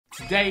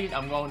Today,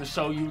 I'm going to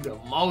show you the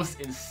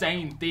most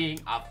insane thing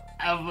I've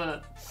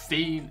ever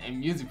seen in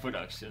music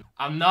production.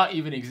 I'm not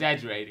even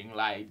exaggerating.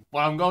 Like,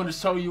 what I'm going to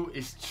show you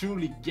is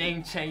truly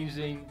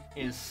game-changing,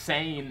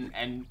 insane,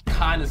 and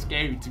kind of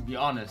scary, to be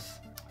honest.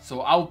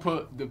 So I'll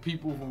put the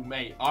people who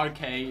made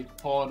Arcade,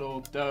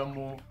 Portal,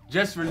 Thermal,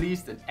 just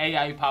released an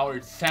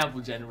AI-powered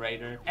sample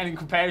generator. And in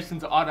comparison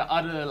to all the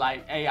other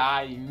like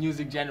AI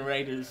music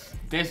generators,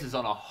 this is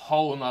on a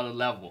whole nother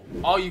level.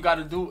 All you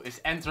gotta do is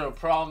enter a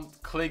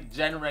prompt, click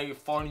generate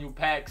 4 new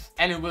packs,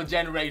 and it will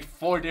generate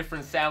 4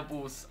 different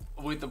samples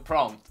with the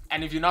prompt.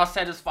 And if you're not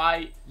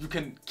satisfied, you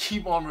can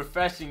keep on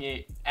refreshing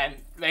it and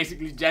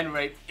basically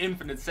generate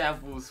infinite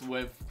samples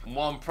with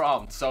one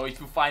prompt. So if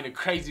you find a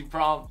crazy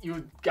prompt,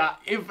 you got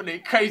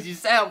infinite crazy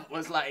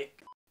samples.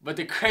 But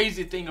the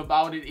crazy thing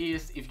about it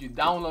is, if you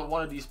download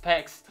one of these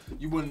packs,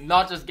 you will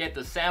not just get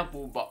the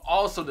sample, but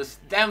also the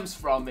stems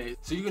from it.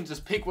 So you can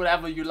just pick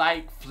whatever you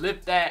like,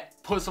 flip that,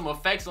 put some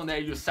effects on there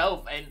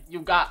yourself, and you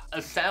got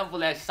a sample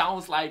that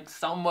sounds like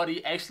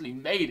somebody actually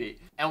made it.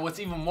 And what's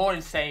even more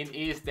insane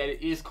is that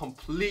it is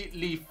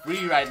completely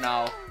free right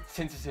now.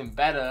 Since it's in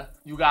beta,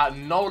 you got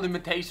no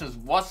limitations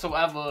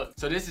whatsoever.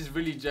 So this is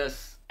really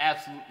just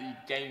absolutely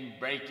game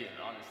breaking,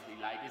 honestly.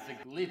 Like, it's a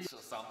glitch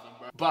or something,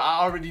 bro. But I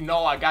already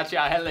know I got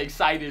y'all hella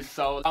excited,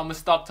 so I'm gonna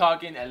stop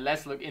talking and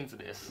let's look into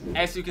this.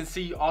 As you can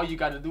see, all you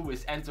gotta do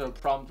is enter a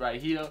prompt right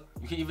here.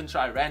 You can even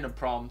try random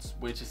prompts,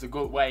 which is a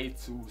good way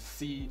to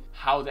see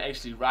how to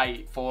actually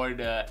write for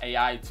the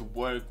AI to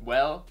work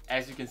well.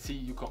 As you can see,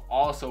 you can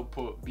also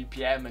put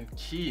BPM and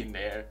key in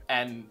there,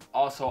 and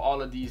also all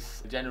of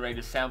these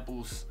generated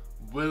samples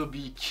will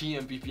be key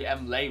and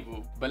BPM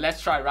labeled. But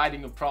let's try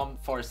writing a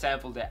prompt for a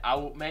sample that I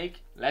would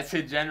make. Let's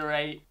hit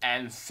generate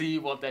and see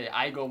what the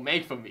AI go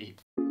make for me.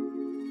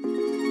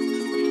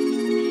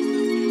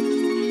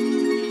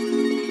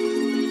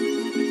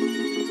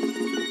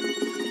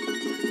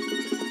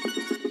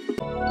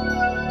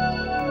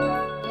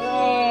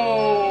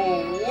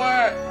 Whoa,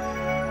 what?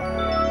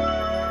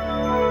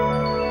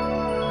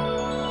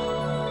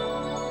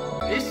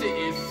 This shit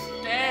is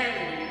scary.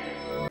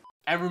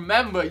 And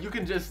remember, you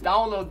can just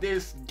download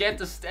this, get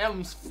the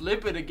stems,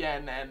 flip it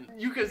again, and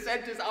you can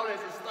set this out as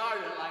a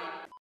starter. Like,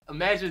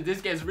 imagine this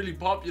gets really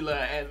popular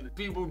and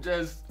people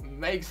just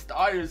make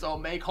starters or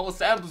make whole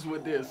samples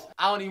with this.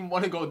 I don't even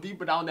want to go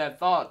deeper down that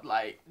thought.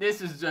 Like, this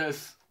is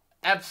just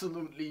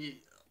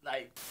absolutely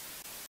like...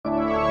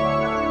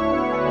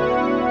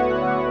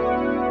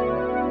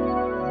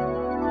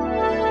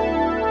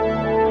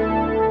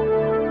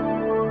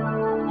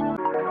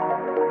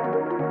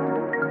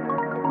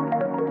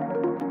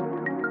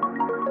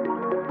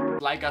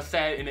 Like I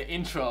said in the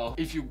intro,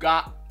 if you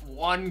got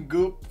one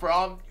good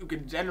prompt, you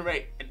can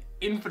generate an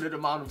infinite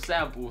amount of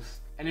samples.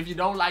 And if you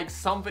don't like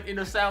something in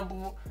a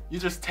sample, you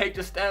just take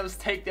the stems,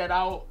 take that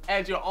out,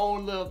 add your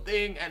own little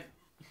thing, and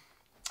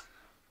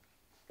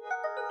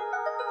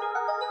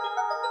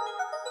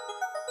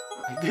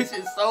this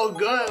is so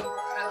good, bro.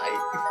 Like,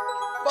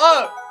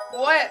 fuck,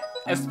 what?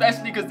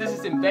 Especially because this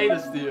is in beta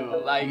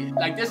still.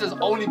 Like this has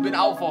only been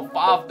out for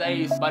 5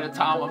 days by the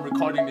time I'm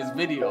recording this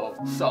video.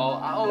 So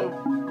I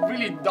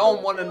really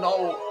don't want to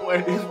know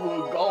where this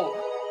will go.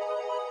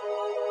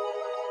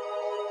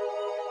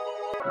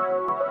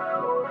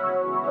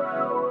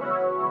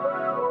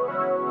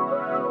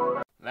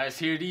 Let's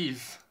hear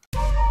these.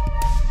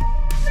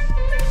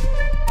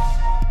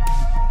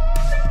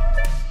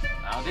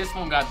 Now this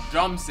one got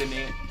drums in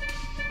it,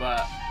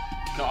 but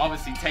you can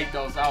obviously take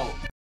those out.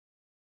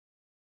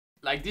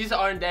 Like, these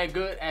aren't that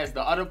good as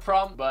the other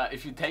prompt, but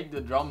if you take the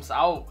drums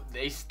out,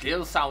 they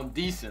still sound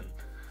decent.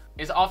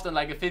 It's often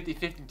like a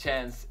 50-50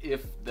 chance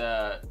if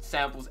the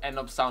samples end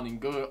up sounding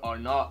good or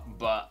not,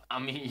 but I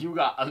mean, you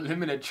got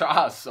unlimited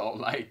tries, so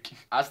like,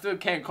 I still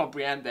can't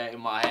comprehend that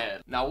in my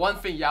head. Now, one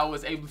thing y'all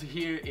was able to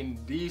hear in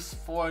these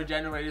 4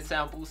 generated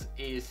samples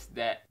is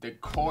that the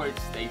chords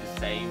stay the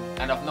same,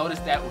 and I've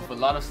noticed that with a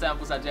lot of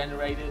samples I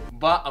generated,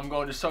 but I'm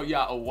going to show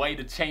y'all a way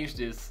to change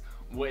this,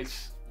 which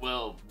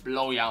will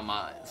blow your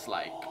minds.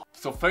 Like,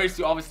 so first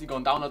you obviously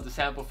gonna download the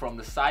sample from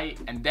the site,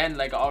 and then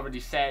like I already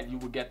said, you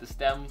will get the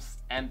stems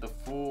and the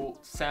full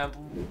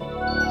sample.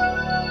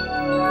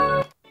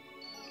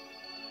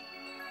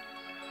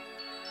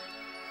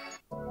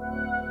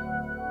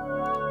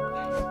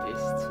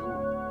 This too.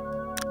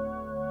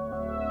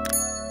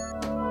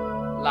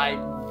 Like,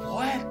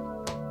 what?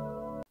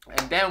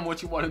 And then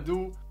what you want to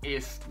do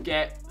is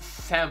get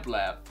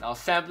SampleLab. Now,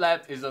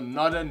 SampleLab is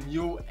another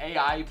new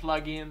AI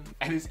plugin,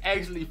 and it's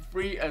actually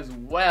free as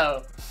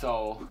well.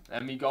 So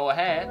let me go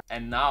ahead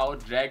and now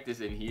drag this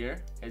in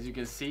here. As you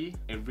can see,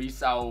 it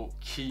reads out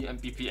key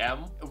and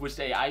BPM, which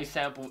the AI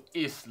sample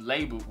is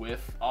labeled with.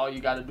 All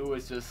you gotta do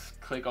is just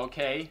click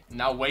OK.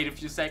 Now wait a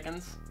few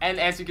seconds. And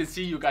as you can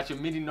see, you got your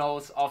MIDI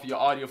notes of your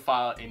audio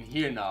file in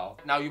here now.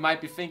 Now you might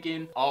be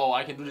thinking, oh,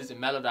 I can do this in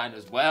Melodyne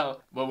as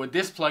well. But with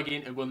this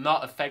plugin, it will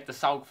not affect the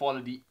sound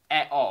quality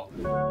at all.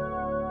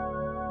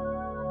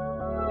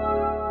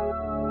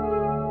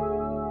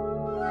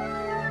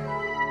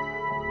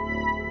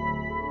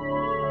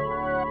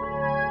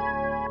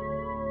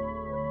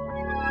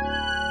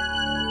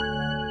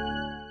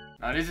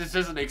 Now this is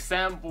just an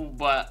example,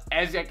 but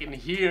as you can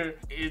hear,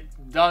 it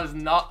does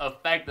not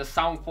affect the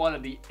sound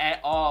quality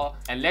at all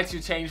and lets you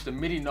change the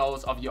MIDI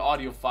notes of your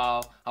audio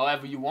file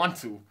however you want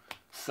to.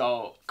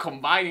 So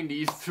combining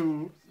these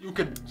two, you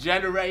can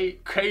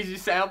generate crazy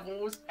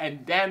samples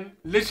and then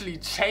literally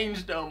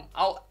change them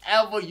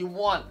however you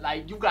want.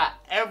 Like, you got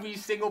every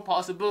single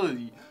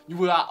possibility. You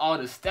got all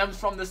the stems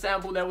from the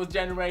sample that was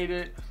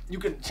generated. You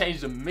can change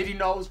the MIDI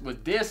notes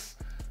with this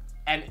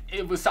and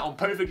it would sound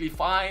perfectly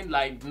fine.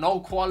 Like, no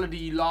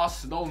quality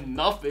loss, no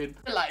nothing.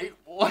 Like,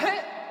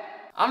 what?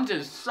 I'm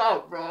just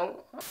shocked,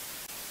 bro.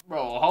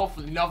 Bro,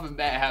 hopefully nothing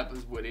bad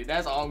happens with it.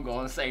 That's all I'm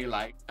gonna say.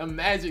 Like,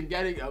 imagine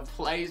getting a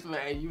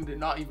placement and you did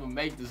not even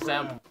make the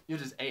sample. You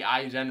just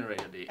AI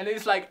generated it. And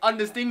it's like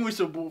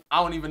undistinguishable.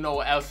 I don't even know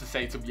what else to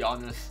say, to be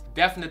honest.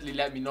 Definitely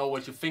let me know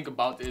what you think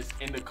about this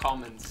in the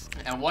comments.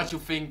 And what you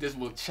think this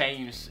will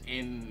change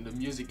in the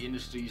music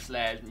industry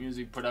 /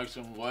 music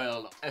production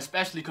world.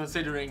 Especially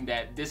considering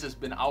that this has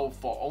been out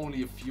for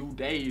only a few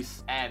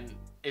days and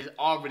is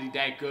already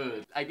that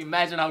good. Like,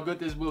 imagine how good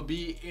this will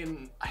be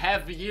in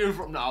half a year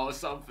from now or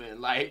something.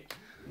 Like,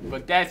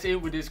 but that's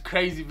it with this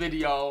crazy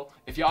video.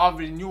 If you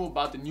already knew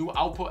about the new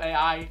Output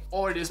AI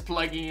or this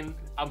plugin,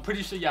 I'm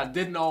pretty sure y'all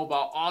did know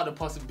about all the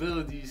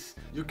possibilities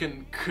you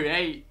can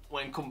create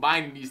when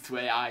combining these two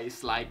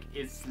AIs. Like,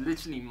 it's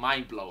literally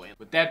mind-blowing.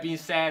 With that being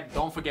said,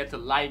 don't forget to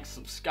like,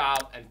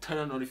 subscribe, and turn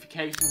on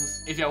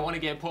notifications. If y'all want to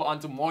get put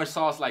onto more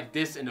songs like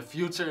this in the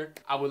future,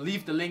 I will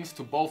leave the links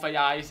to both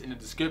AIs in the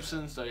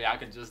description so y'all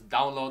can just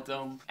download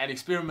them and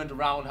experiment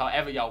around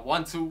however y'all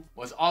want to.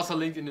 What's also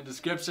linked in the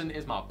description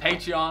is my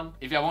Patreon.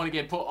 If y'all want to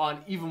get put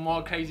on even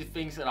more crazy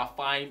things that I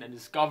find and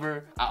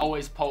discover, I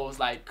always post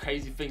like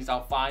crazy things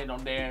I'll find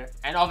on there.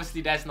 And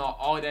obviously that's not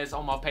all that's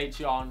on my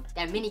Patreon.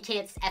 There are mini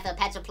kits, FL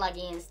Patcher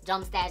plugins,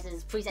 drum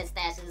stashes, preset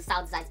stashes,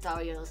 sound design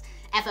tutorials,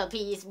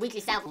 FLPs, weekly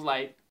samples.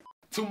 Like,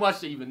 too much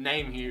to even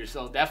name here,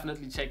 so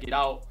definitely check it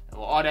out. And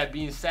with all that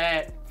being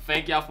said,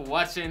 thank y'all for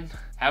watching.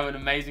 Have an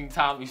amazing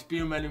time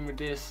experimenting with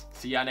this.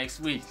 See y'all next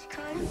week.